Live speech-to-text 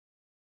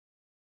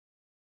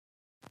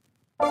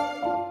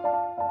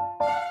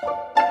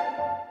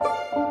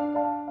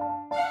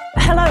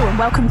Hello and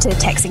welcome to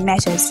Taxing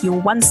Matters, your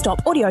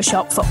one-stop audio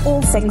shop for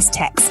all things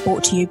tax,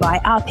 brought to you by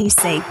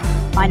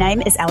RPC. My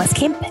name is Alice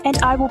Kemp and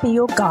I will be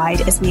your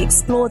guide as we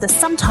explore the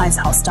sometimes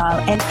hostile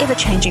and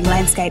ever-changing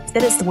landscape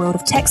that is the world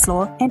of tax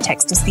law and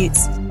tax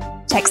disputes.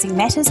 Taxing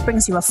Matters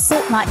brings you a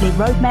fortnightly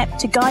roadmap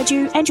to guide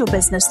you and your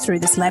business through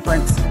this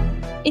labyrinth.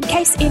 In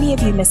case any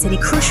of you miss any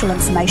crucial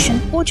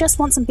information or just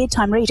want some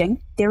bedtime reading,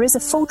 there is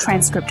a full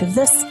transcript of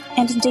this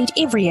and indeed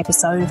every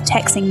episode of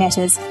Taxing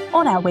Matters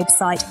on our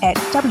website at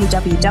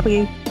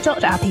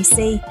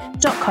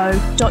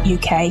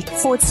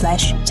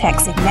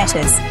www.rpc.co.uk/Taxing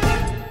Matters.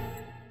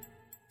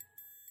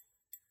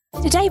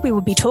 Today we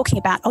will be talking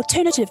about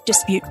alternative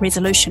dispute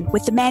resolution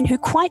with the man who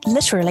quite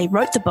literally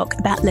wrote the book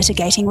about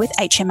litigating with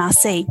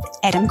HMRC,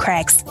 Adam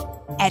Craggs.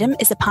 Adam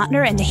is a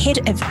partner and the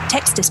head of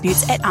tax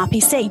disputes at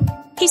RPC.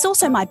 He's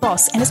also my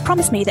boss and has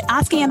promised me that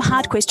asking him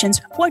hard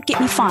questions won't get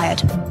me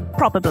fired.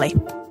 Probably.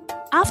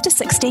 After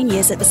 16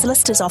 years at the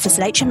solicitor's office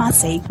at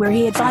HMRC, where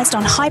he advised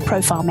on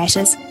high-profile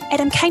matters,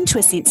 Adam came to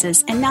his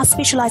senses and now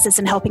specialises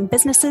in helping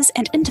businesses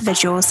and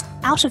individuals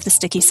out of the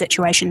sticky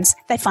situations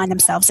they find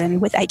themselves in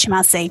with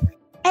HMRC.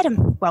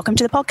 Adam, welcome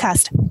to the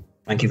podcast.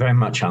 Thank you very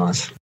much,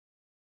 Alice.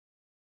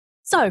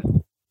 So,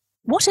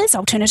 what is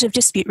alternative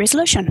dispute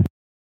resolution?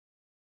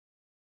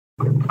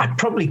 I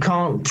probably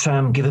can't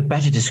give a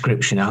better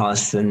description,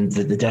 Alice, than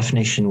the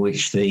definition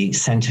which the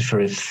Centre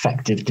for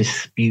Effective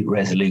Dispute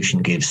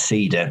Resolution gives,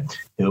 CEDA,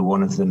 who are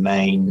one of the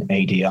main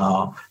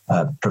ADR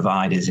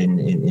providers.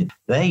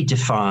 They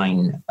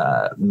define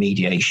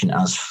mediation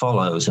as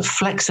follows: a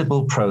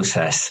flexible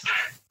process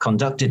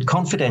conducted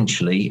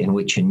confidentially in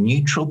which a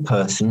neutral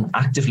person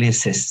actively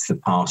assists the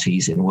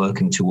parties in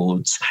working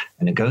towards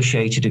a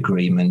negotiated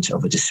agreement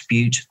of a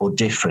dispute or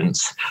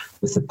difference,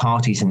 with the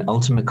parties in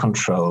ultimate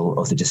control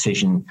of the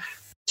decision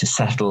to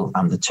settle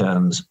and the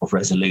terms of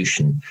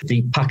resolution.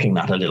 Depacking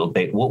that a little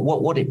bit,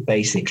 what it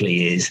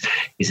basically is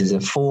a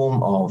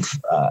form of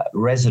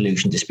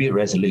dispute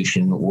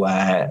resolution,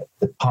 where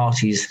the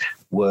parties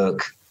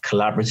work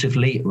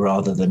collaboratively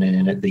rather than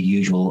in the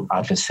usual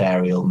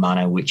adversarial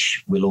manner,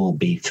 which we'll all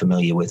be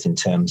familiar with in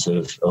terms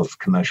of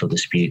commercial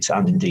disputes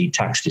and indeed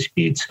tax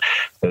disputes.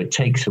 So it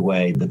takes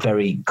away the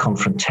very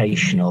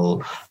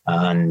confrontational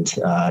and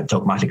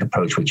dogmatic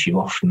approach which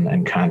you often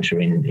encounter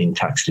in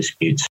tax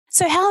disputes.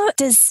 So how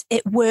does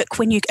it work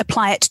when you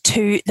apply it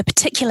to the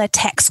particular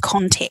tax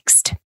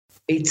context?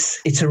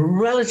 It's a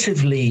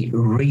relatively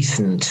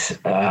recent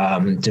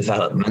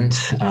development.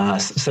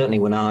 Certainly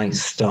when I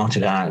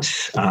started out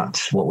at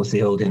what was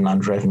the old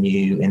Inland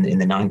Revenue in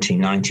the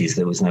 1990s,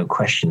 there was no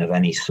question of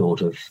any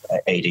sort of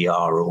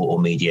ADR or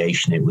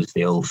mediation. It was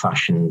the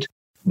old-fashioned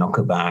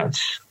knockabout,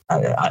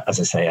 as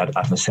I say,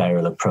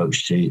 adversarial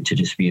approach to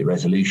dispute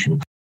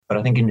resolution. But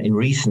I think in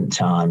recent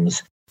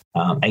times,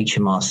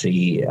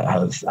 HMRC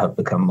have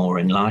become more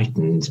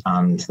enlightened,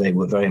 and they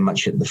were very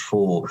much at the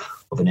fore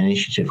of an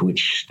initiative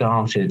which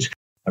started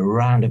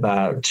around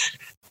about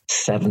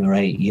 7 or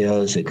 8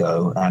 years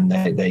ago. And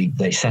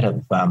they set up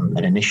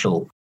an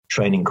initial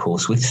training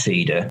course with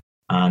CEDA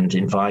and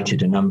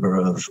invited a number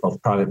of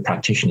private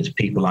practitioners,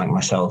 people like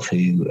myself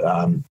who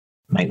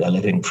make their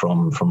living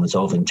from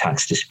resolving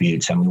tax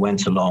disputes. And we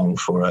went along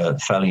for a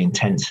fairly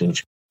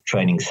intensive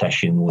training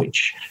session,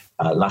 which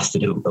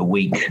lasted a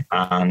week,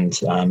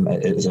 and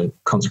as a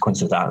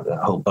consequence of that, a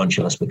whole bunch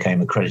of us became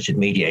accredited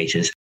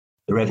mediators.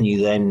 The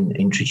Revenue then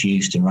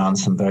introduced and ran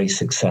some very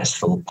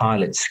successful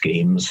pilot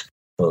schemes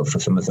for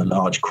some of the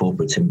large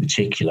corporates in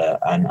particular,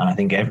 and I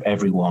think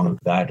everyone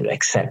without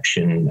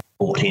exception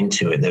bought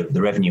into it.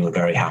 The Revenue were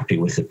very happy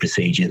with the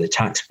procedure, the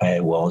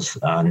taxpayer was,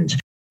 and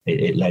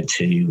it led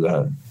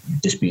to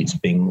disputes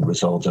being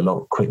resolved a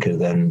lot quicker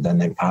than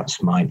they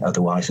perhaps might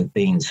otherwise have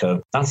been.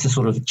 So that's the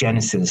sort of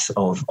genesis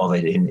of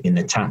it in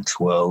the tax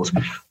world.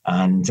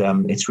 And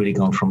it's really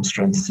gone from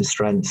strength to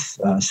strength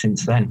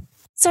since then.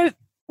 So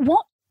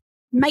what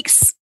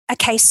makes a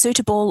case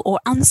suitable or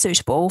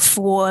unsuitable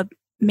for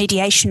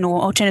mediation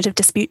or alternative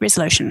dispute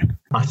resolution?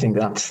 I think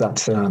that's the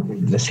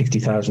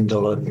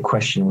 $60,000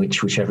 question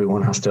which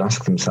everyone has to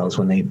ask themselves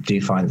when they do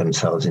find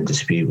themselves in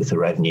dispute with the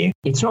Revenue.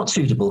 It's not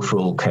suitable for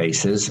all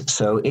cases.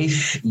 So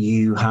if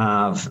you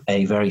have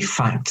a very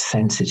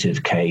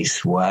fact-sensitive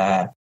case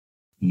where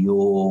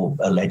you're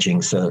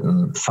alleging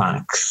certain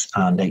facts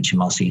and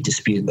HMRC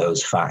dispute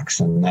those facts,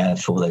 and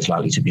therefore there's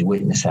likely to be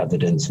witness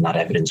evidence, and that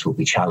evidence will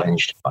be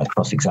challenged by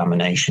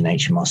cross-examination,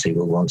 HMRC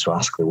will want to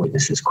ask the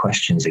witnesses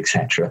questions,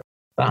 etc.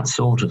 That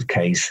sort of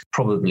case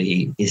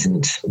probably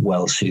isn't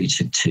well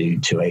suited to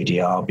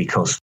ADR,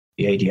 because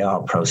the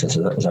ADR process,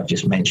 as I've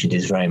just mentioned,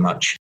 is very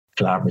much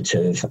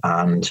collaborative,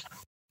 and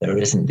there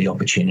isn't the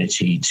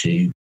opportunity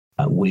to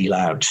wheel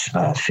out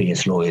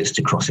fierce lawyers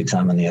to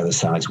cross-examine the other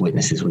side's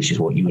witnesses, which is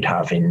what you would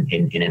have in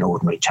an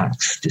ordinary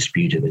tax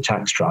dispute at the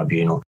tax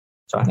tribunal.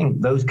 So I think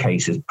those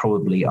cases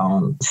probably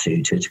aren't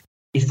suited.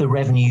 If the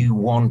Revenue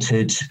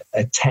wanted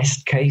a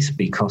test case,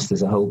 because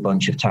there's a whole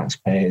bunch of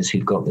taxpayers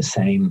who've got the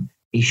same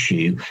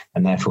issue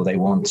and therefore they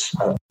want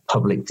a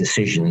public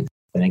decision,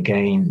 then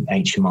again,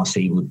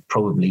 HMRC would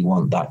probably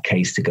want that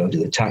case to go to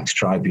the tax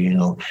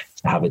tribunal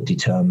to have it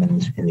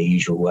determined in the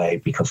usual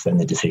way, because then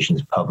the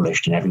decision's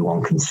published and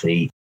everyone can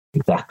see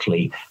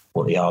exactly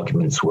what the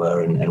arguments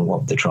were and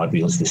what the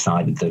tribunals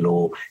decided the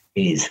law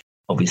is.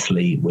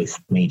 Obviously, with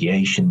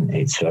mediation,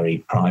 it's very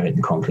private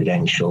and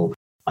confidential,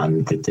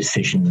 and the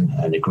decision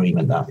and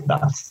agreement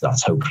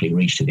that's hopefully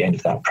reached at the end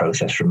of that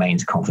process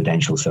remains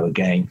confidential. So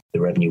again,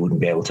 the Revenue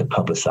wouldn't be able to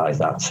publicise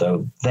that.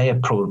 So they are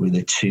probably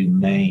the two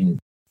main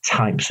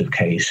types of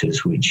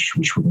cases which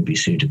wouldn't be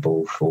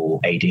suitable for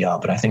ADR.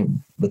 But I think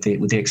with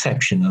the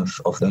exception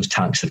of those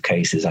types of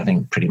cases, I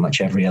think pretty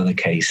much every other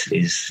case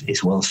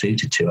is well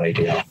suited to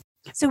ADR.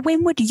 So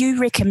when would you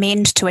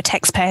recommend to a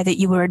taxpayer that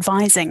you were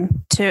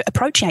advising to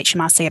approach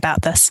HMRC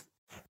about this?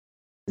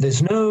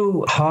 There's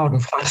no hard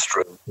and fast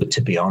rule, but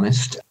to be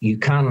honest, you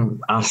can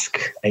ask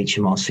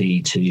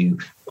HMRC to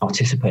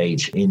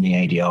participate in the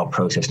ADR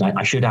process. And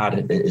I should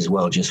add as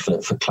well, just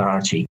for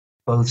clarity,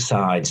 both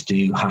sides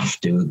do have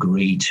to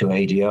agree to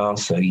ADR.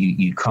 So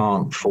you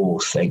can't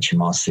force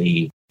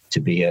HMRC to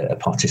be a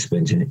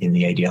participant in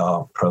the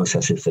ADR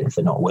process if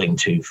they're not willing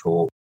to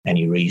for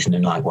any reason.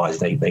 And likewise,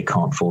 they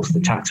can't force the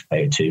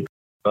taxpayer to.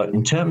 But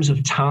in terms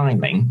of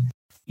timing,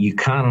 you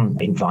can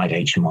invite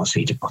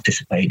HMRC to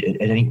participate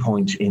at any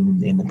point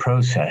in the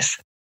process,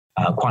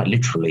 quite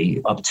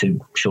literally up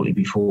to shortly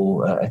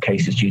before a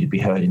case is due to be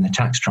heard in the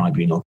tax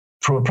tribunal.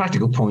 From a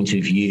practical point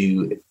of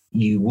view,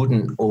 you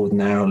wouldn't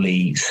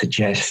ordinarily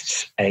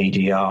suggest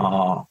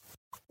ADR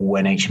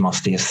when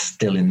HMRC is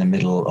still in the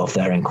middle of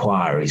their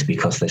inquiries,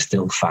 because they're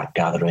still fact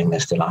gathering, they're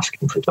still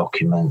asking for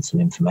documents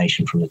and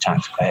information from the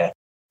taxpayer.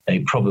 They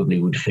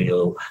probably would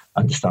feel,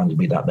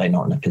 understandably, that they're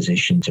not in a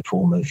position to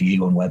form a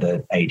view on whether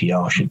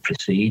ADR should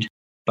proceed.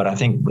 But I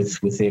think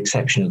with the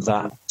exception of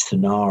that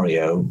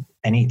scenario,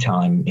 any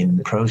time in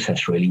the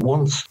process, really,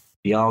 once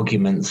the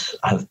arguments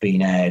have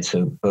been aired,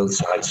 so both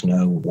sides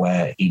know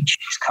where each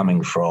is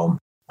coming from,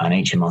 and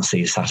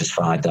HMRC is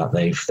satisfied that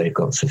they've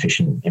got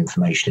sufficient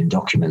information and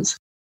documents,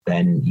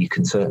 then you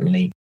can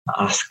certainly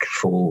ask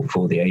for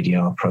the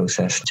ADR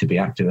process to be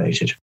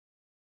activated.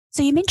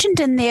 So you mentioned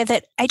in there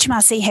that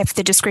HMRC have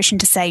the discretion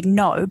to say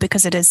no,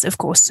 because it is, of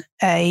course,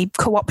 a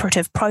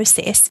cooperative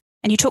process.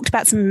 And you talked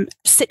about some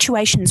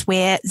situations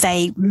where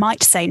they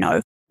might say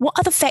no. What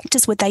other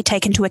factors would they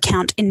take into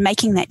account in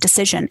making that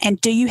decision?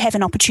 And do you have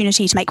an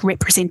opportunity to make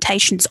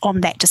representations on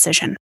that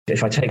decision?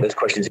 If I take those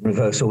questions in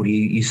reverse order,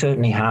 you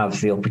certainly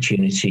have the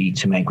opportunity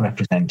to make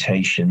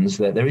representations.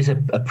 There is a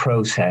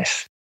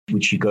process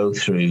which you go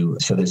through.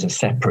 So there's a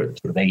separate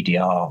sort of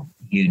ADR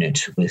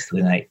unit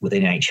within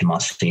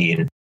HMRC,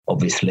 and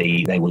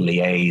obviously they will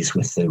liaise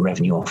with the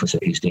revenue officer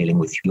who's dealing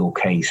with your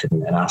case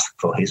and ask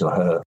for his or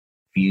her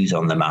views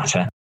on the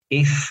matter.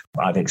 If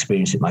I've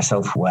experienced it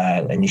myself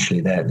where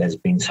initially there's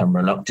been some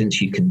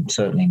reluctance, you can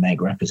certainly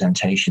make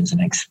representations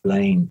and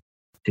explain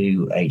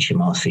to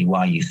HMRC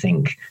why you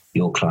think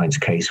your client's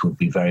case would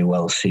be very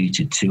well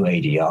suited to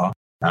ADR.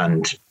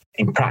 And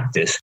in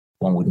practice,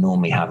 one would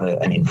normally have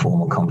an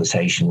informal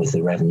conversation with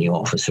the revenue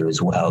officer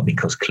as well,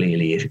 because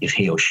clearly if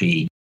he or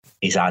she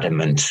is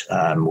adamant,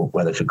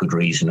 whether for good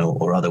reason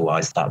or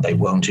otherwise, that they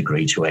won't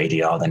agree to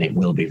ADR, then it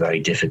will be very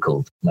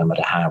difficult, no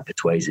matter how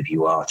persuasive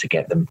you are, to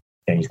get them to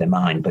change their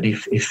mind. But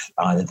if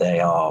either they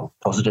are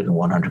positive and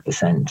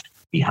 100%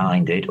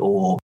 behind it,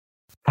 or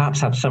perhaps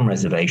have some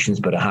reservations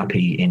but are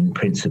happy in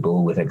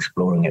principle with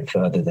exploring it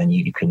further, then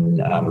you can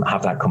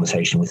have that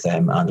conversation with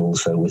them and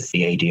also with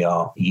the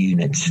ADR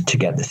unit to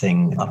get the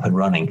thing up and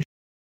running.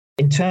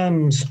 In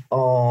terms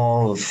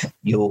of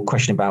your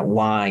question about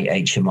why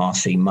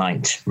HMRC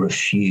might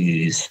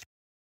refuse,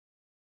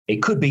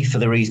 it could be for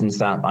the reasons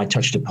that I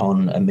touched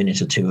upon a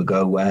minute or two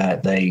ago, where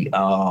they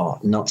are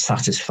not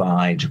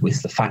satisfied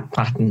with the fact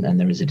pattern and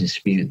there is a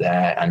dispute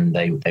there, and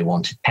they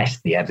want to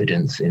test the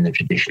evidence in the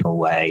traditional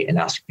way and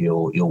ask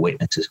your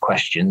witnesses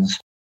questions.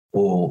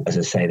 Or, as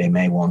I say, they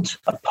may want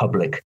a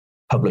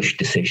published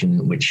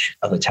decision which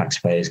other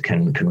taxpayers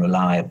can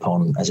rely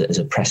upon as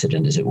a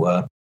precedent, as it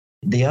were.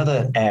 The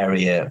other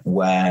area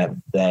where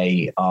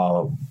they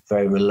are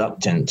very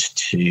reluctant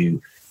to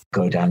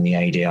go down the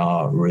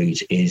ADR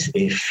route is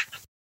if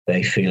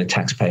they feel a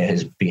taxpayer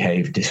has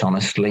behaved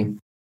dishonestly,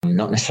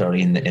 not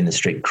necessarily in the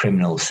strict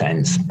criminal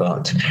sense,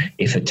 but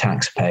if a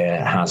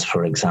taxpayer has,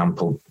 for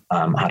example,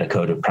 had a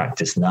Code of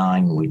Practice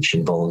 9, which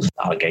involves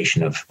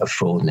allegation of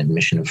fraud and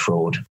admission of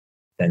fraud,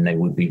 then they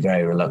would be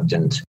very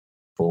reluctant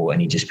for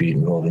any dispute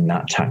involving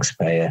that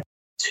taxpayer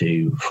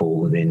to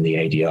fall within the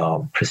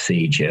ADR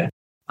procedure.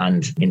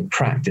 And in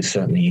practice,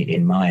 certainly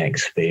in my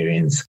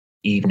experience,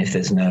 even if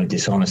there's no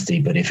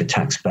dishonesty, but if a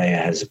taxpayer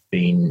has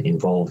been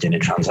involved in a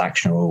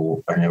transaction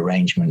or an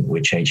arrangement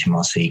which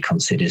HMRC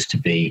considers to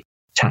be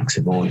tax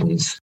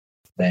avoidance,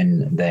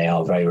 then they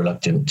are very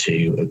reluctant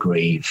to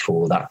agree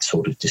for that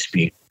sort of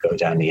dispute to go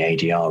down the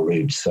ADR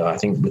route. So I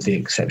think with the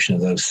exception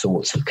of those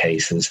sorts of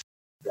cases,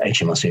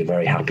 HMRC are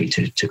very happy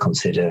to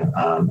consider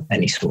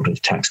any sort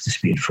of tax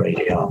dispute for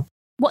ADR.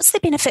 What's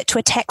the benefit to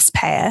a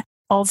taxpayer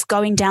of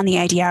going down the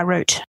ADR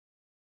route?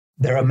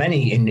 There are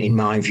many, in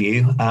my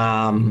view.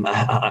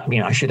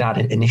 I should add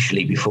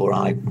initially, before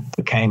I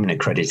became an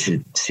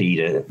accredited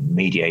CEDA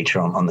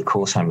mediator on the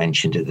course I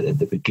mentioned at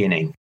the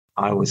beginning,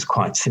 I was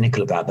quite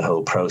cynical about the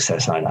whole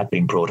process. I'd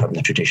been brought up in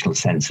the traditional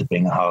sense of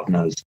being a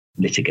hard-nosed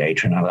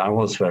litigator, and I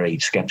was very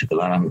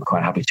sceptical, and I'm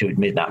quite happy to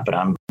admit that, but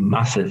I'm a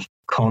massive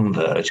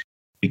convert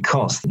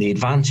because the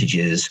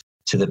advantages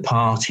to the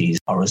parties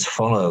are as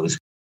follows.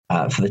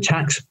 For the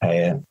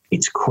taxpayer,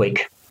 it's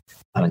quick.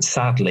 And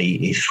sadly,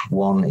 if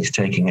one is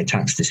taking a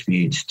tax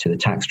dispute to the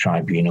tax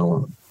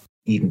tribunal,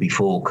 even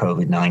before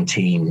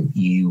COVID-19,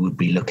 you would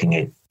be looking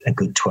at a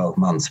good 12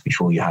 months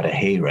before you had a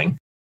hearing.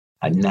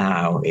 And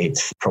now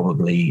it's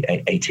probably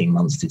 18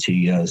 months to 2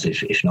 years,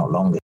 if not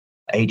longer.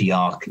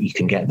 ADR, you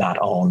can get that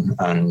on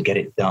and get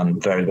it done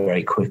very,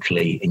 very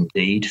quickly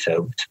indeed.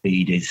 So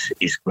speed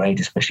is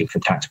great, especially for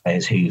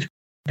taxpayers who've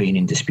been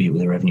in dispute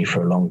with the revenue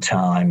for a long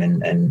time.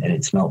 And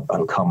it's not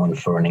uncommon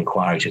for an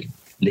inquiry to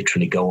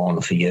literally go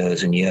on for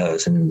years and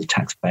years, and the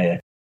taxpayer,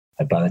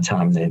 by the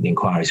time the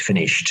inquiry is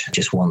finished,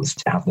 just wants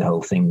to have the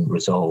whole thing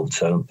resolved.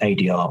 So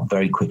ADR,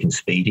 very quick and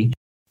speedy.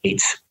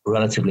 It's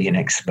relatively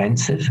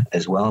inexpensive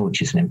as well,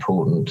 which is an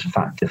important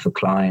factor for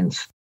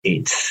clients.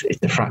 It's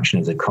a fraction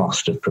of the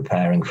cost of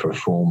preparing for a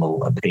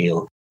formal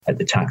appeal at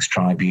the tax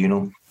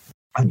tribunal,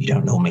 and you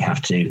don't normally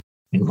have to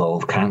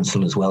involve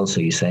counsel as well, so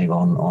you save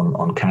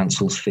on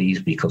counsel's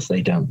fees because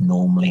they don't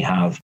normally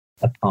have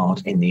a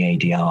part in the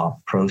ADR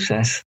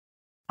process.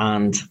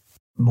 And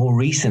more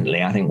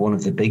recently, I think one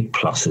of the big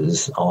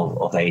pluses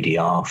of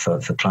ADR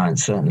for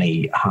clients,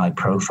 certainly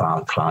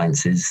high-profile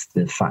clients, is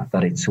the fact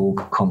that it's all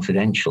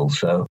confidential.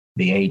 So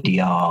the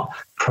ADR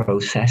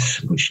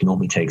process, which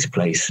normally takes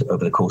place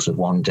over the course of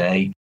one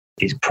day,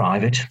 is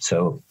private.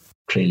 So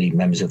clearly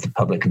members of the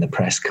public and the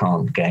press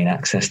can't gain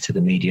access to the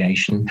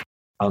mediation,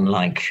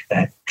 unlike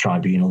a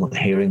tribunal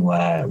hearing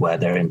where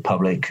they're in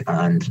public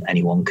and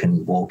anyone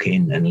can walk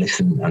in and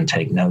listen and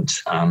take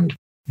notes, and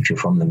if you're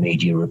from the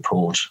media,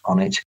 report on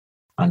it.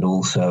 And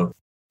also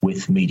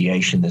with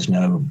mediation, there's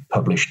no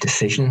published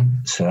decision.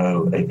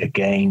 So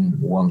again,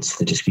 once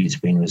the dispute's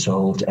been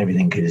resolved,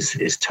 everything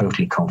is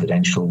totally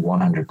confidential,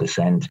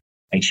 100%.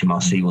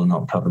 HMRC will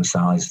not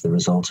publicise the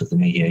results of the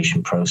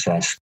mediation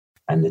process,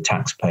 and the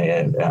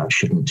taxpayer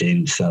shouldn't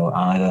do so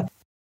either,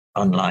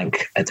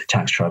 unlike at the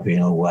tax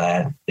tribunal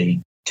where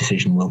the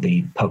decision will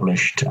be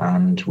published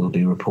and will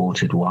be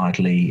reported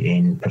widely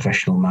in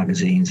professional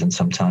magazines and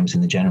sometimes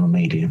in the general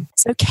media.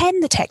 So can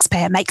the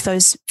taxpayer make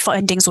those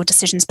findings or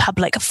decisions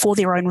public for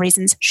their own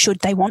reasons, should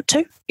they want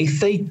to?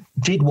 If they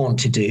did want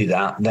to do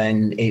that,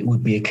 then it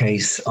would be a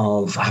case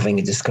of having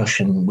a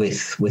discussion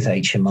with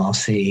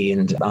HMRC,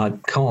 and I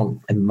can't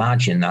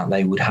imagine that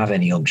they would have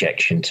any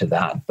objection to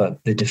that. But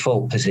the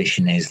default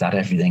position is that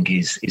everything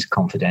is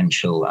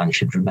confidential and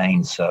should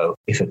remain so.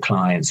 If a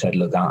client said,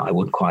 look, I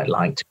would quite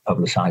like to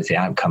publicise the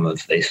outcome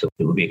of this,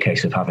 it would be a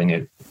case of having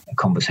a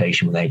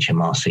conversation with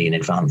HMRC in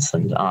advance,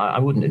 and I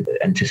wouldn't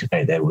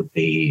anticipate there would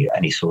be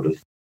any sort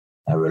of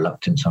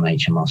reluctance on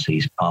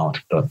HMRC's part,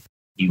 but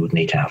you would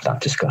need to have that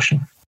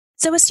discussion.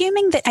 So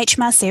assuming that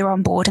HMRC are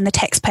on board and the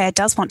taxpayer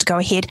does want to go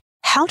ahead,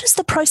 how does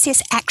the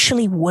process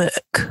actually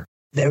work?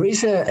 There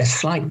is a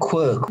slight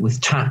quirk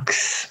with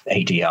tax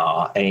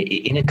ADR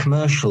in a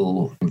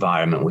commercial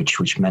environment,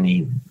 which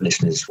many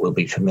listeners will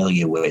be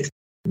familiar with.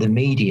 The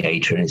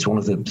mediator, and it's one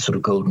of the sort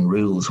of golden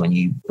rules when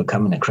you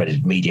become an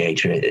accredited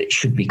mediator, it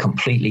should be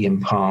completely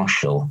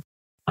impartial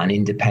and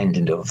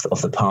independent of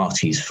the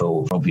parties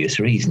for obvious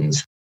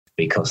reasons,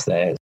 because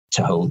they're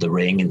to hold the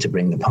ring and to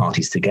bring the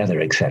parties together,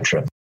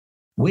 etc.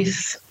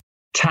 With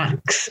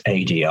tax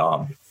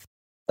ADR,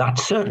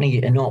 that's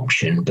certainly an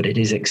option, but it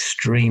is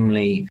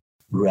extremely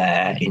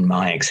rare in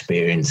my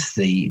experience.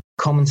 The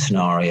common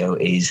scenario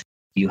is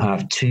you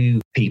have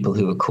two people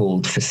who are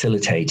called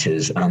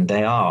facilitators, and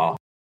they are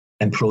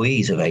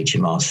employees of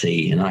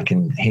HMRC, and I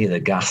can hear the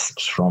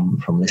gasps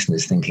from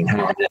listeners thinking,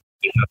 how do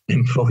you have an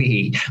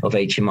employee of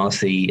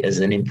HMRC as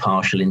an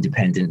impartial,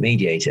 independent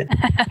mediator?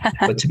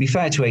 But to be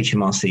fair to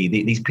HMRC,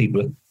 these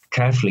people are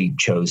carefully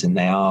chosen.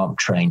 They are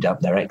trained up.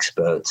 They're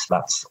experts.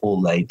 That's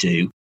all they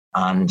do.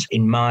 And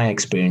in my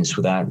experience,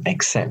 without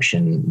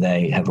exception,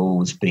 they have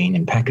always been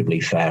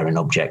impeccably fair and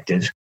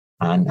objective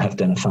and have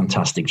done a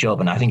fantastic job.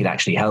 And I think it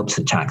actually helps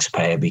the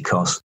taxpayer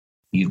because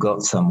you've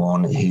got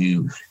someone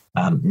who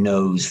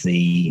knows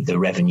the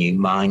revenue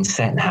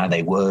mindset and how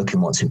they work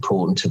and what's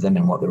important to them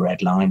and what the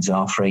red lines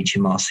are for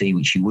HMRC,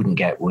 which you wouldn't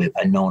get with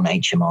a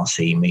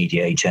non-HMRC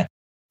mediator.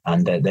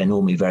 And they're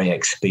normally very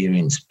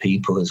experienced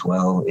people as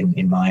well,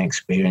 in my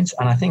experience.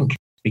 And I think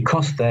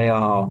because they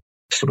are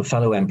sort of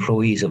fellow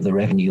employees of the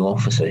revenue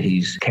officer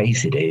whose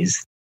case it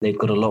is, they've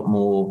got a lot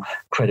more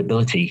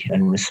credibility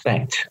and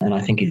respect. And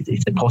I think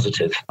it's a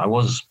positive. I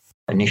was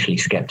initially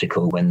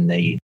skeptical when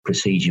the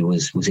procedure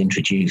was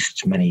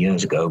introduced many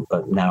years ago,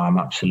 but now I'm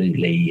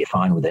absolutely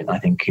fine with it. I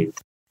think it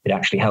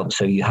actually helps.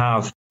 So you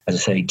have as I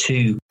say,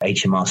 2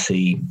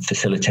 HMRC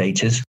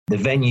facilitators. The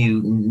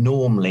venue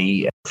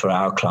normally for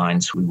our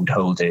clients, we would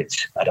hold it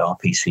at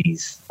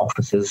RPC's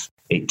offices.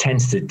 It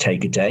tends to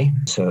take a day,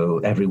 so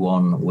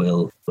everyone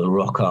will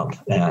rock up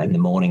in the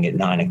morning at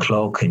 9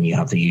 o'clock, and you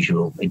have the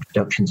usual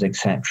introductions,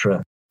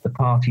 etc. The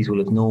parties will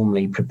have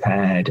normally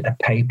prepared a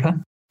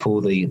paper for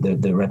the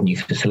revenue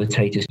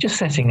facilitators, just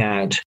setting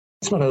out.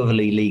 It's not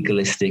overly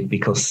legalistic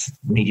because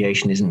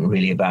mediation isn't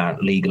really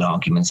about legal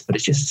arguments, but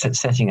it's just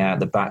setting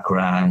out the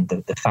background,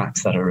 the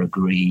facts that are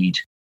agreed,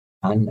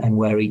 and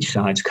where each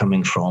side's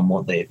coming from,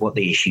 what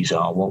the issues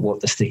are, what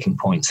the sticking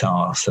points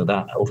are. So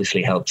that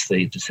obviously helps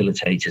the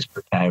facilitators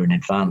prepare in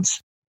advance.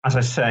 As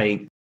I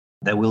say,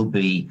 there will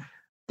be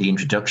the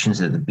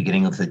introductions at the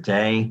beginning of the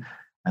day,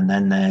 and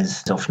then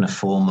there's often a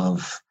form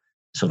of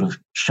sort of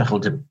shuttle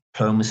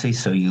diplomacy.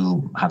 So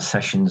you'll have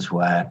sessions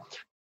where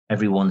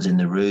everyone's in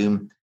the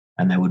room,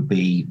 and there would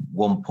be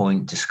one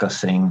point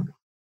discussing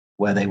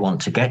where they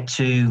want to get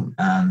to.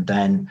 And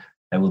then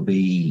there will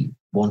be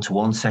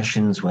one-to-one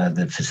sessions where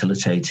the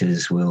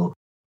facilitators will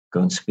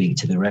go and speak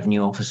to the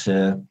revenue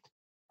officer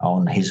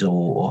on his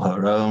or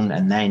her own,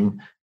 and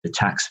then the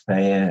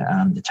taxpayer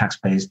and the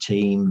taxpayer's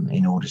team,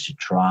 in order to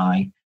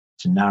try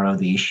to narrow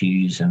the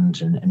issues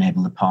and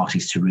enable the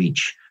parties to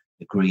reach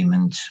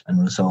agreement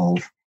and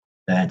resolve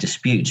their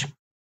dispute.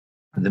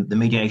 The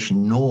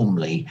mediation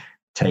normally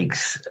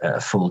takes a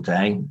full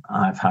day.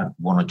 I've had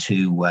 1 or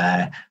 2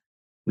 where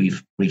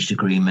we've reached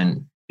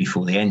agreement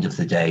before the end of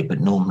the day, but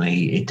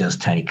normally it does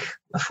take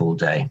a full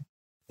day.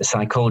 The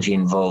psychology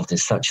involved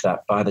is such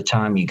that by the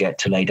time you get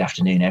to late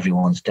afternoon,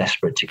 everyone's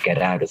desperate to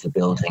get out of the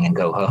building and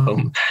go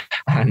home,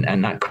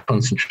 and that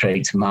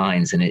concentrates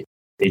minds. And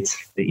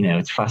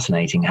it's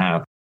fascinating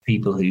how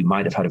people who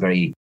might have had a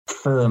very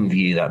firm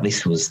view that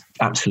this was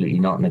absolutely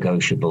not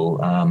negotiable,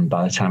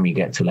 by the time you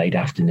get to late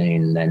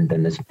afternoon, then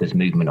there's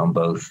movement on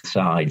both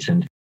sides.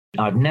 And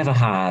I've never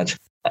had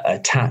a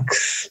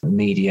tax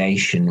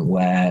mediation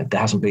where there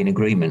hasn't been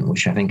agreement,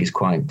 which I think is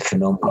quite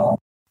phenomenal.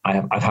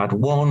 I've had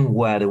one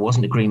where there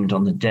wasn't agreement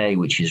on the day,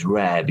 which is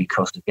rare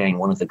because, again,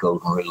 one of the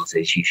golden rules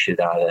is you should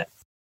either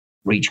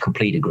reach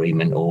complete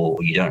agreement or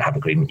you don't have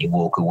agreement, you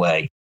walk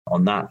away.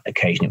 On that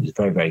occasion, it was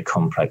very, very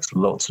complex,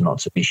 lots and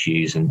lots of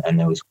issues, and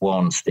there was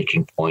one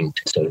sticking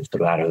point. So sort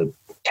of out of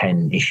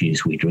 10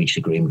 issues, we'd reached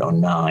agreement on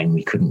 9.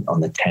 We couldn't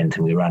on the 10th,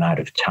 and we ran out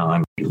of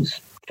time. It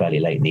was fairly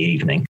late in the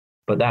evening.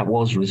 But that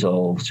was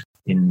resolved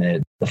in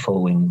the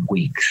following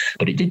weeks.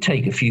 But it did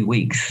take a few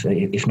weeks,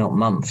 if not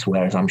months,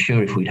 whereas I'm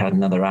sure if we'd had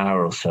another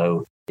hour or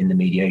so in the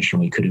mediation,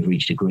 we could have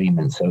reached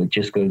agreement. So it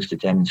just goes to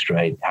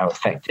demonstrate how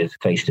effective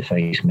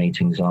face-to-face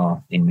meetings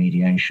are in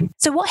mediation.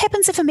 So what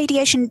happens if a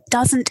mediation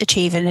doesn't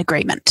achieve an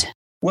agreement?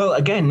 Well,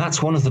 again,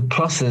 that's one of the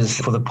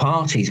pluses for the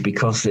parties,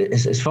 because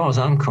as far as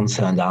I'm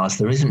concerned, Alice,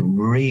 there isn't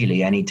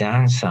really any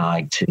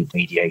downside to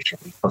mediation,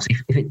 because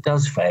if it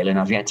does fail, and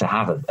I've yet to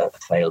have a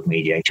failed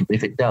mediation, but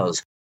if it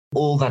does,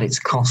 all that it's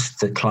cost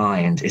the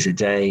client is a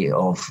day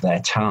of their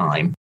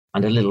time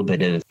and a little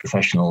bit of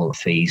professional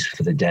fees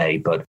for the day.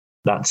 But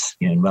that's,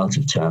 in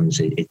relative terms,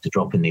 it's a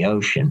drop in the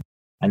ocean.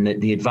 And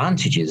the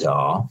advantages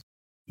are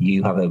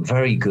you have a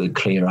very good,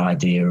 clear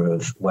idea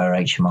of where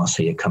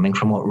HMRC are coming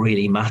from, what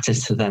really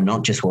matters to them,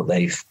 not just what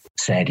they've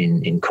said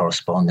in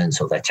correspondence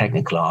or their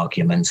technical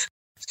arguments.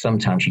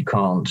 Sometimes you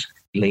can't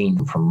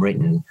glean from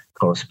written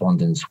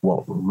correspondence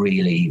what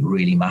really,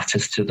 really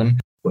matters to them,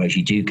 whereas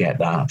you do get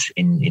that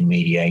in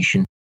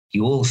mediation.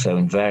 You also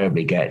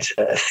invariably get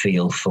a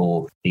feel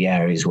for the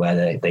areas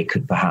where they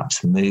could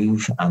perhaps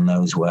move and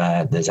those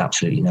where there's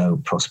absolutely no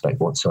prospect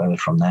whatsoever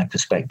from their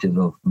perspective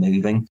of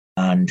moving.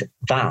 And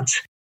that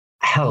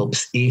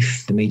helps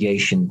if the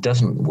mediation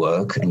doesn't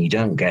work and you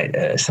don't get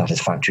a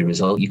satisfactory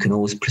result. You can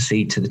always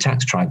proceed to the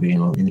tax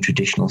tribunal in the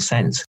traditional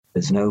sense.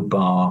 There's no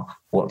bar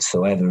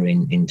whatsoever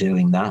in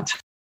doing that.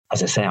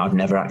 As I say, I've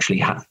never actually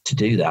had to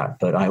do that,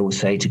 but I always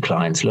say to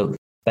clients, look,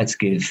 let's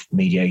give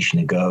mediation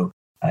a go.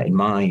 In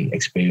my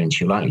experience,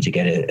 you're likely to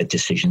get a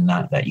decision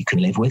that you can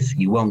live with.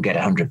 You won't get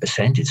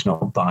 100%. It's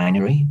not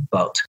binary.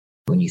 But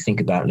when you think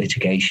about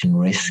litigation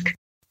risk,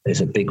 there's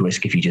a big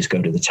risk if you just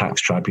go to the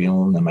tax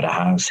tribunal, no matter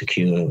how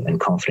secure and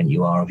confident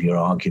you are of your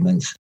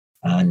arguments.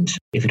 And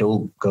if it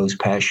all goes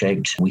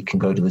pear-shaped, we can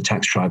go to the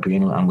tax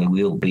tribunal and we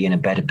will be in a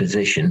better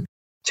position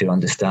to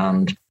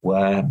understand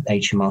where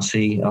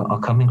HMRC are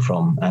coming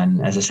from.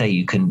 And as I say,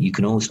 you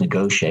can always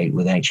negotiate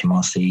with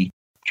HMRC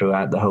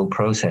throughout the whole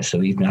process.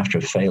 So even after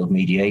a failed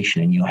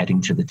mediation and you're heading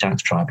to the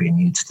tax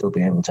tribunal, you'd still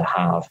be able to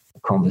have a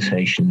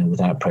conversation,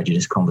 without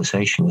prejudice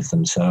conversation with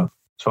them. So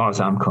as far as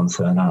I'm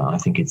concerned, I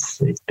think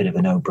it's a bit of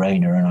a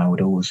no-brainer, and I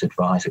would always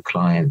advise a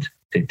client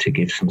to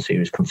give some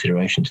serious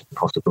consideration to the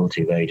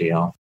possibility of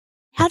ADR.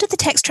 How do the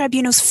tax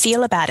tribunals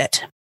feel about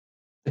it?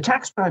 The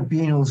tax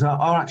tribunals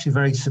are actually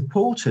very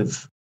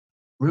supportive.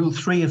 Rule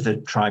 3 of the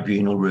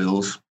tribunal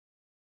rules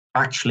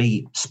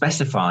actually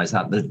specifies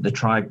that the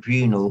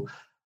tribunal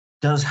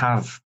does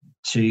have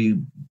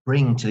to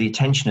bring to the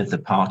attention of the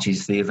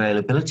parties the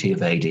availability of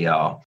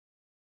ADR.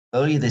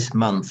 Earlier this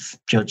month,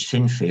 Judge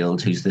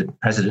Sinfield, who's the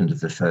president of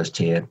the First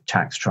Tier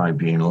Tax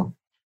Tribunal,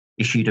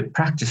 issued a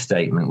practice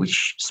statement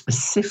which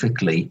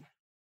specifically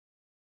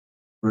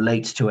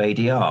relates to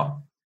ADR.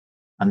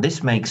 And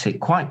this makes it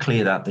quite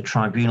clear that the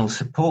tribunal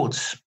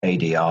supports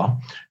ADR,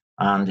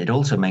 and it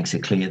also makes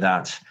it clear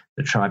that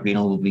the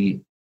tribunal will be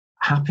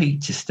happy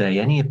to stay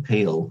any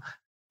appeal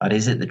that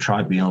is at the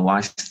tribunal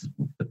whilst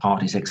the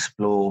parties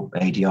explore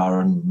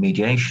ADR and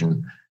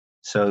mediation.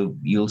 So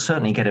you'll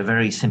certainly get a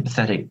very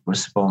sympathetic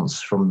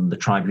response from the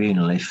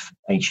tribunal if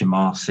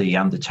HMRC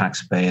and the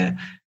taxpayer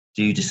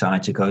do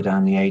decide to go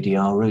down the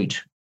ADR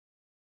route.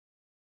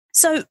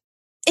 So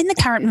in the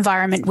current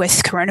environment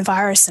with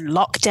coronavirus and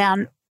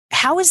lockdown,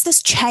 how has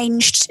this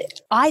changed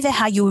either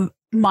how you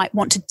might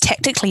want to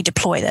tactically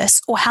deploy this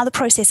or how the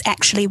process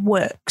actually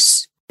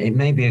works? It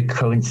may be a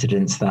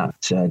coincidence that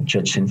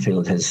Judge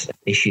Sinfield has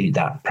issued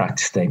that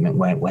practice statement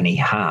when he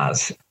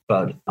has,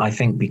 but I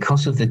think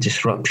because of the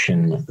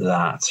disruption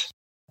that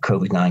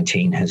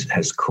COVID-19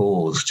 has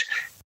caused,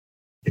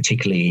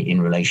 particularly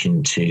in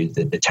relation to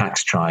the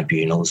tax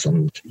tribunals,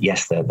 and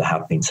yes, there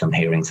have been some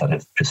hearings that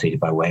have proceeded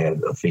by way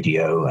of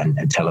video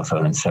and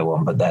telephone and so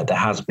on, but there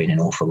has been an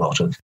awful lot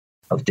of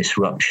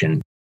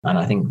disruption, and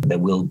I think there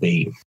will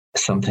be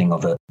something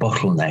of a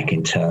bottleneck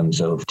in terms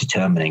of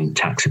determining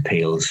tax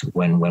appeals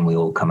when we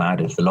all come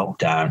out of the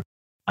lockdown.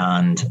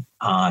 And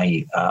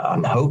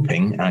I'm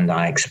hoping and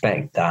I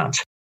expect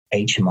that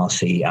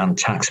HMRC and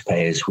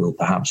taxpayers will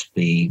perhaps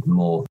be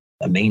more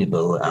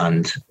amenable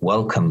and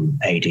welcome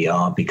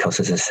ADR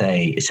because, as I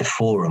say, it's a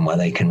forum where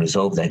they can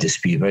resolve their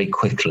dispute very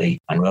quickly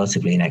and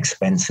relatively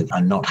inexpensive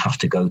and not have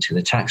to go to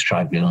the tax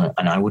tribunal.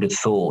 And I would have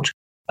thought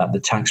that the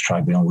tax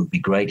tribunal would be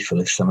grateful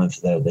if some of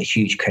the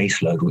huge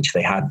caseload which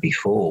they had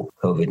before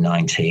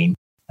COVID-19,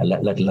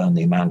 let alone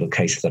the amount of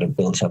cases that have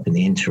built up in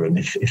the interim,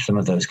 if some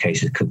of those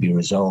cases could be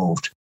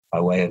resolved by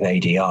way of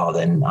ADR,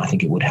 then I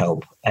think it would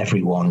help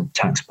everyone,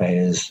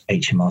 taxpayers,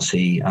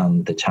 HMRC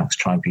and the tax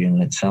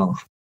tribunal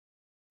itself.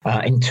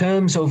 In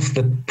terms of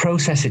the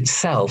process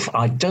itself,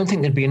 I don't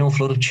think there'd be an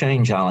awful lot of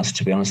change, Alice,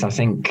 to be honest. I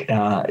think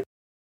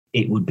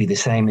it would be the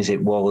same as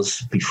it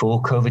was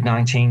before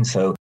COVID-19.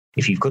 So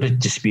if you've got a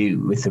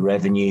dispute with the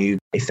revenue,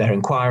 if their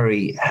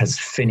inquiry has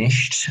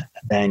finished,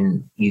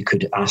 then you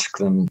could ask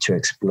them to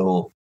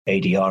explore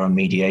ADR and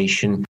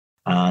mediation.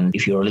 And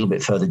if you're a little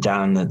bit further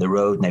down the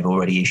road and they've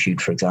already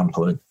issued, for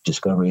example, a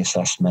discovery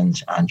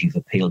assessment and you've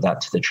appealed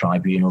that to the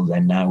tribunal,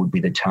 then now would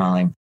be the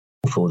time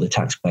for the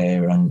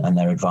taxpayer and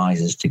their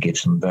advisors to give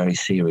some very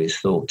serious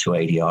thought to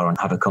ADR and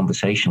have a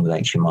conversation with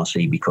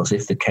HMRC, because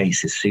if the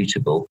case is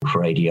suitable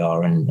for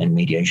ADR and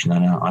mediation,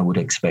 then I would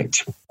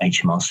expect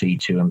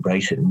HMRC to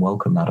embrace it and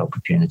welcome that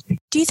opportunity.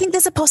 Do you think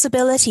there's a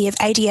possibility of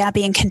ADR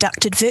being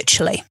conducted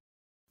virtually?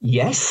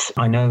 Yes,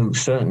 I know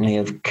certainly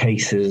of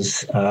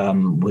cases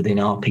within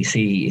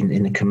RPC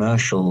in the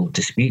commercial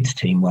disputes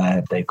team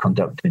where they've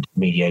conducted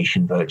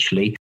mediation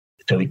virtually.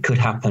 So it could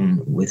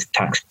happen with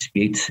tax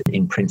disputes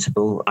in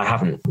principle. I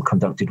haven't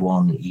conducted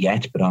one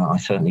yet, but I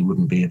certainly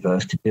wouldn't be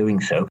averse to doing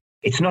so.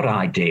 It's not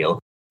ideal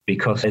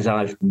because, as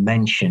I've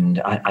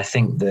mentioned, I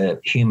think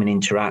the human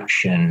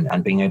interaction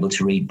and being able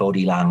to read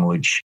body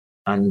language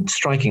and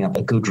striking up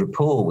a good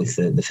rapport with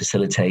the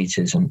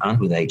facilitators and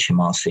with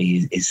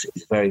HMRC is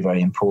very,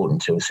 very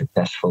important to a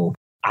successful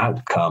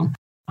outcome.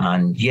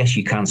 And yes,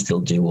 you can still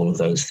do all of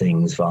those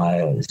things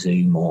via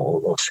Zoom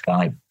or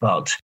Skype,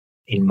 but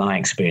in my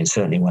experience,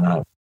 certainly when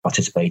I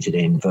participated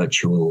in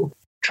virtual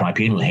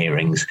tribunal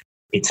hearings,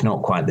 it's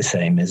not quite the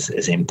same as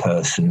in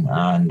person.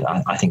 And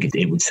I think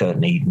it would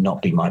certainly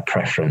not be my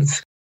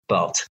preference.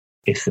 But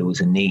if there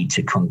was a need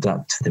to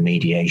conduct the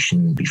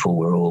mediation before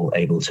we're all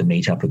able to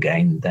meet up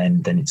again,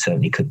 then it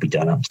certainly could be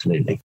done,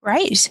 absolutely.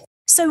 Right.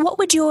 So what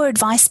would your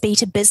advice be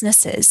to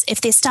businesses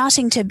if they're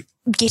starting to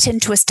get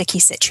into a sticky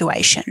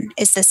situation?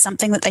 Is this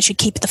something that they should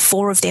keep at the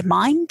fore of their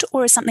mind,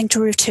 or is something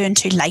to return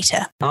to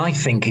later? I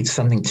think it's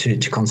something to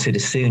consider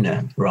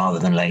sooner rather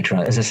than later.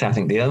 As I say, I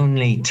think the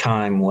only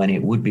time when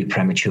it would be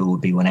premature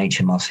would be when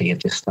HMRC have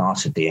just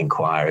started the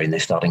inquiry and they're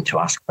starting to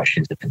ask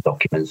questions of the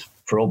documents.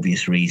 For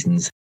obvious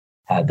reasons,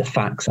 the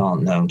facts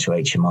aren't known to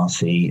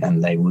HMRC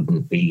and they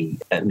wouldn't be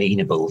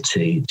amenable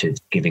to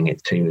giving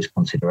it serious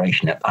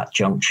consideration at that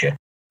juncture.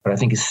 But I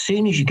think as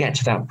soon as you get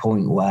to that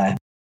point where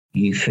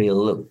you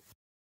feel, look,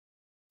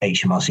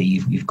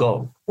 HMRC, you've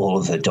got all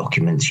of the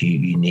documents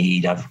you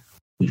need.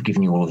 We've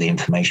given you all of the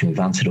information. We've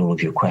answered all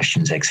of your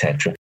questions,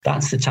 etc.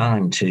 That's the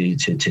time to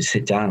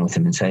sit down with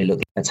them and say,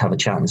 look, let's have a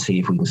chat and see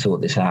if we can sort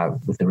this out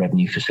with the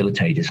revenue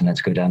facilitators and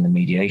let's go down the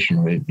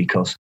mediation route,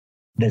 because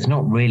there's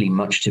not really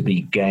much to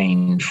be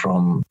gained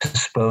from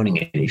postponing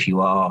it. If you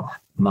are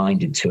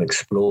minded to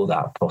explore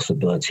that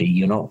possibility,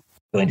 you're not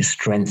going to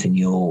strengthen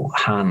your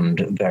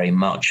hand very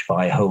much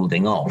by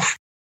holding off.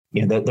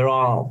 You know, there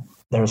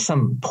are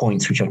some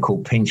points which I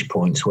call pinch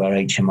points where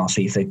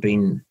HMRC, if they've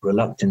been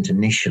reluctant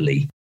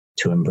initially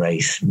to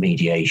embrace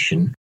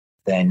mediation,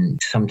 then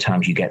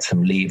sometimes you get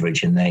some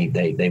leverage and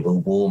they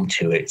will warm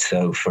to it.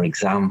 So, for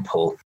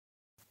example,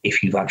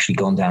 if you've actually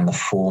gone down the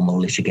formal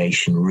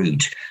litigation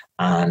route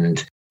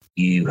and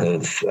you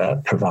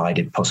have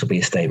provided possibly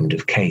a statement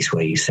of case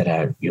where you set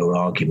out your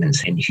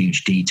arguments in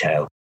huge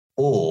detail,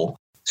 or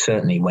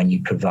certainly when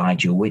you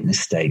provide your witness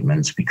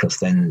statements, because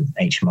then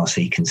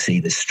HMRC can see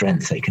the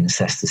strength, they can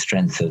assess the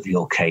strength of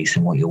your case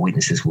and what your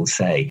witnesses will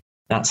say.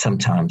 That's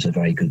sometimes a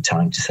very good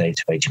time to say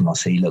to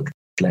HMRC, look,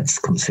 let's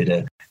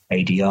consider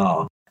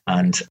ADR.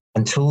 And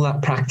until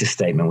that practice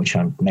statement, which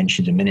I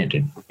mentioned a minute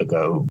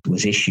ago,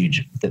 was issued,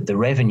 that the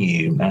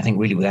revenue, and I think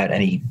really without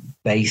any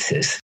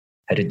basis,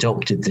 had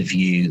adopted the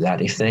view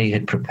that if they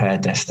had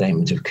prepared their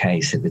statement of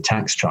case at the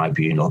tax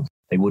tribunal,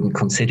 they wouldn't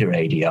consider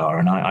ADR.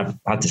 And I've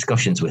had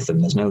discussions with them.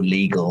 There's no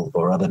legal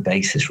or other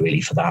basis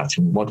really for that.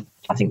 And what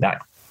I think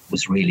that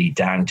was really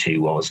down to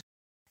was,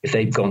 if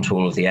they'd gone to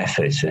all of the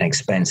effort and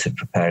expense of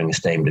preparing a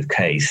statement of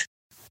case,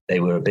 they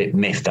were a bit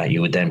miffed that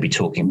you would then be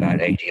talking about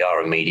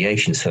ADR and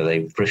mediation. So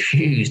they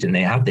refused, and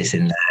they had this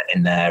in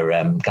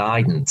their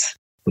guidance,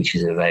 which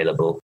is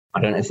available.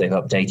 I don't know if they've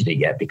updated it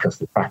yet because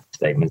the practice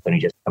statement's only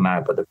just come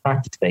out, but the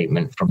practice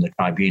statement from the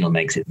tribunal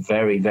makes it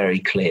very, very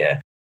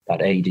clear that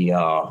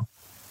ADR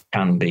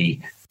can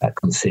be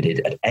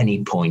considered at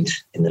any point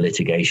in the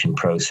litigation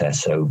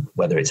process. So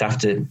whether it's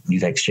after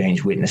you've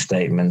exchanged witness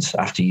statements,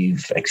 after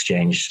you've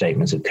exchanged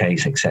statements of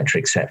case, et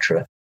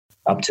cetera,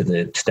 up to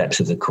the steps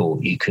of the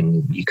court, you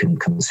can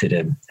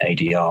consider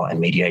ADR and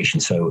mediation.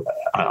 So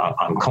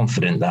I'm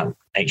confident that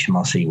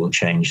HMRC will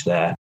change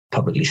their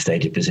publicly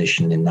stated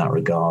position in that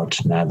regard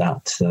now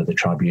that the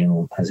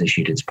tribunal has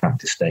issued its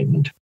practice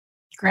statement.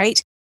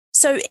 Great.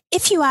 So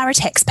if you are a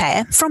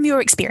taxpayer, from your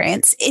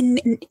experience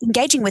in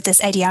engaging with this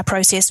ADR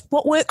process,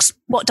 what works,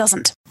 what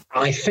doesn't?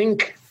 I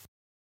think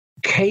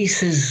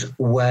cases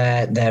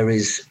where there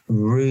is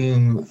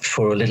room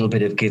for a little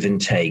bit of give and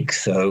take.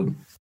 So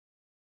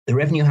the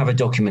Revenue have a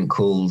document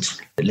called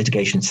the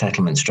Litigation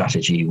Settlement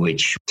Strategy,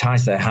 which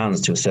ties their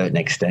hands to a certain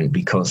extent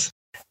because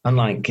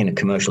unlike in a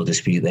commercial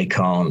dispute, they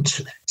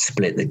can't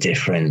split the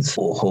difference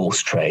or horse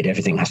trade.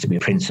 Everything has to be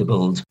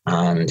principled.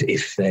 And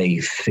if they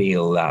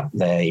feel that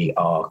they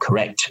are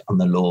correct on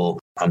the law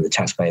and the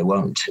taxpayer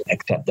won't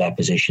accept their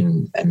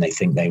position and they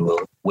think they will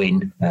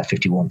win,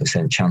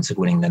 51% chance of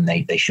winning, then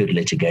they should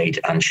litigate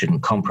and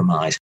shouldn't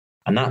compromise.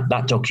 And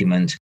that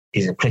document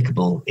is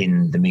applicable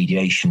in the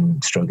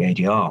mediation stroke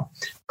ADR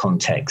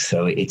context.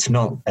 So it's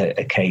not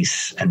a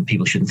case, and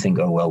people shouldn't think,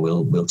 oh, well,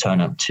 we'll turn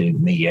up to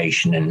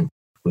mediation and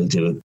we'll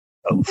do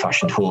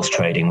old-fashioned horse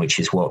trading, which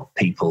is what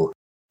people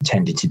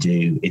tended to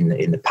do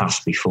in the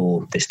past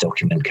before this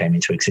document came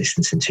into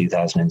existence in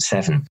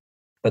 2007.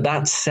 But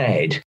that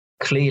said,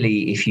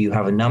 clearly, if you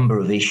have a number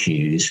of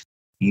issues,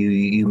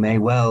 you may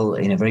well,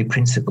 in a very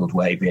principled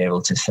way, be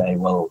able to say,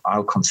 well,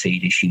 I'll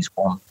concede issues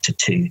 1 to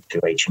 2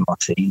 to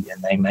HMRC,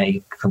 and they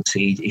may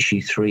concede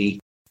issue 3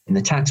 in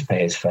the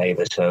taxpayer's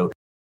favour. So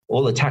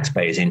all the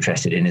taxpayer's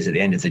interested in is, at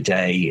the end of the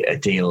day, a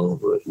deal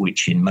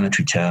which in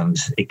monetary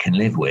terms it can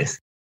live with.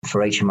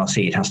 For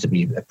HMRC, it has to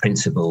be a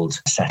principled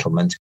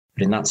settlement,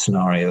 but in that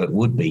scenario, it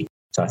would be.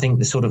 So I think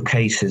the sort of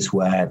cases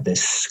where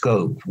there's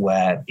scope,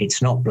 where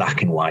it's not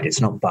black and white,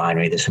 it's not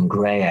binary, there's some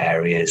grey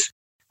areas,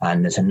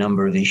 and there's a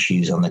number of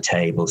issues on the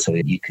table so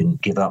that you can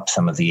give up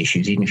some of the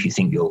issues, even if you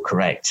think you're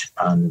correct,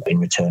 and in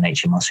return,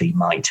 HMRC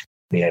might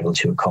be able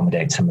to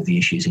accommodate some of the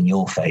issues in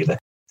your favour.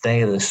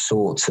 They are the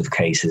sorts of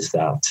cases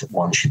that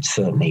one should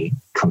certainly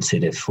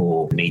consider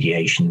for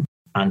mediation.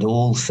 And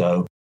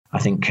also, I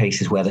think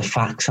cases where the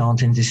facts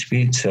aren't in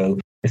dispute. So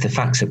if the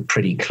facts are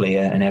pretty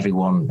clear and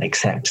everyone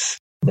accepts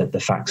that the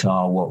facts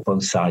are what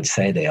both sides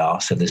say they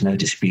are, so there's no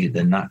dispute,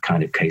 then that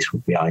kind of case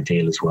would be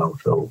ideal as well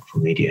for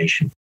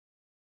mediation.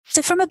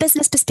 So from a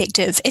business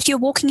perspective, if you're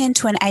walking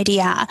into an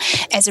ADR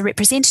as a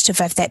representative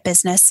of that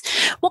business,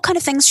 what kind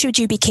of things should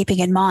you be keeping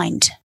in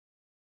mind?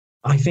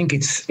 I think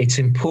it's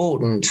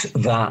important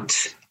that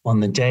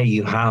on the day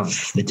you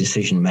have the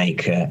decision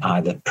maker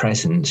either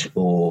present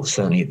or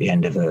certainly at the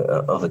end of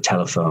a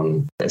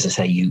telephone, as I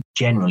say, you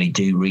generally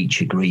do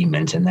reach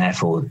agreement, and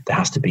therefore there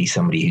has to be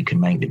somebody who can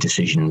make the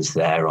decisions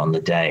there on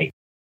the day.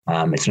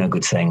 It's no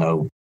good saying,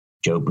 oh,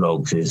 Joe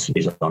Bloggs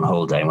is on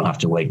holiday and we'll have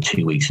to wait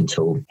 2 weeks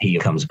until he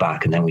comes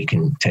back and then we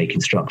can take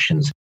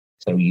instructions.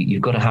 So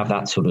you've got to have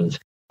that sort of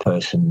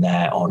person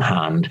there on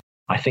hand.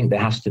 I think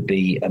there has to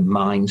be a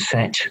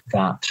mindset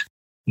that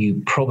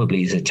you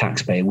probably as a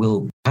taxpayer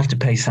will have to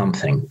pay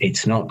something.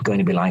 It's not going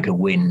to be like a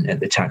win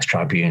at the tax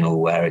tribunal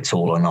where it's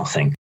all or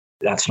nothing.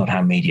 That's not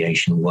how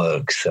mediation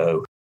works.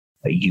 So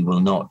you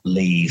will not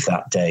leave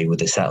that day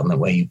with a settlement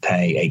where you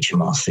pay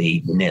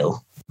HMRC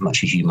nil,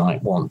 much as you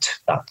might want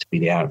that to be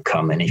the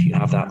outcome. And if you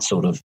have that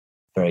sort of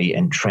very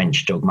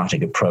entrenched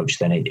dogmatic approach,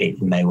 then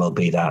it may well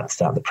be that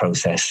the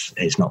process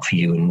is not for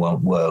you and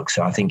won't work.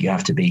 So I think you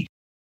have to be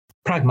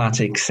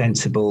pragmatic,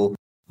 sensible,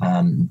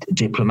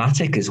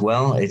 diplomatic as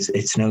well.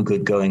 It's no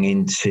good going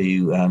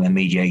into a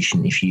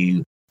mediation if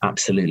you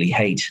absolutely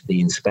hate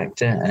the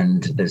inspector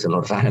and there's a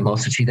lot of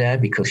animosity there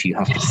because you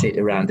have to sit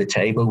around the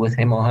table with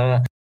him or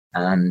her.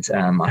 And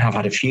I have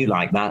had a few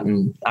like that,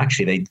 and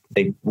actually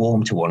they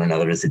warm to one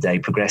another as the day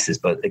progresses.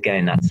 But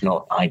again, that's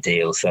not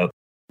ideal. So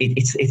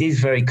it is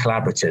very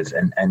collaborative,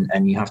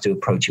 and you have to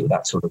approach it with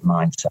that sort of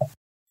mindset.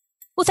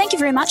 Well, thank you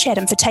very much,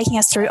 Adam, for taking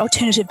us through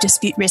alternative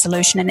dispute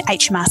resolution in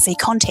HMRC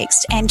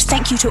context. And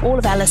thank you to all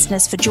of our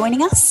listeners for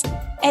joining us.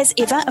 As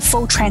ever, a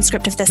full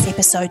transcript of this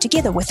episode,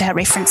 together with our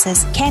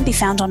references, can be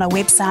found on our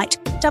website,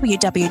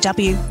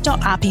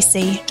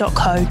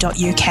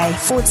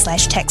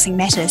 www.rpc.co.uk/taxing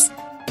matters.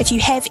 If you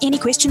have any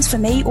questions for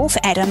me or for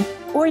Adam,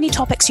 or any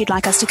topics you'd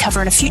like us to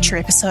cover in a future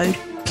episode,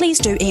 please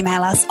do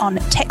email us on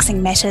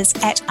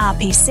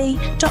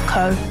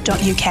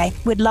taxingmatters@rpc.co.uk.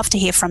 We'd love to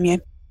hear from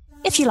you.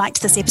 If you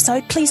liked this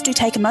episode, please do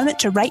take a moment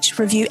to rate,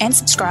 review and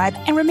subscribe,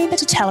 and remember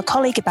to tell a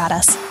colleague about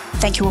us.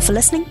 Thank you all for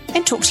listening,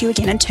 and talk to you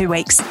again in 2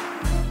 weeks.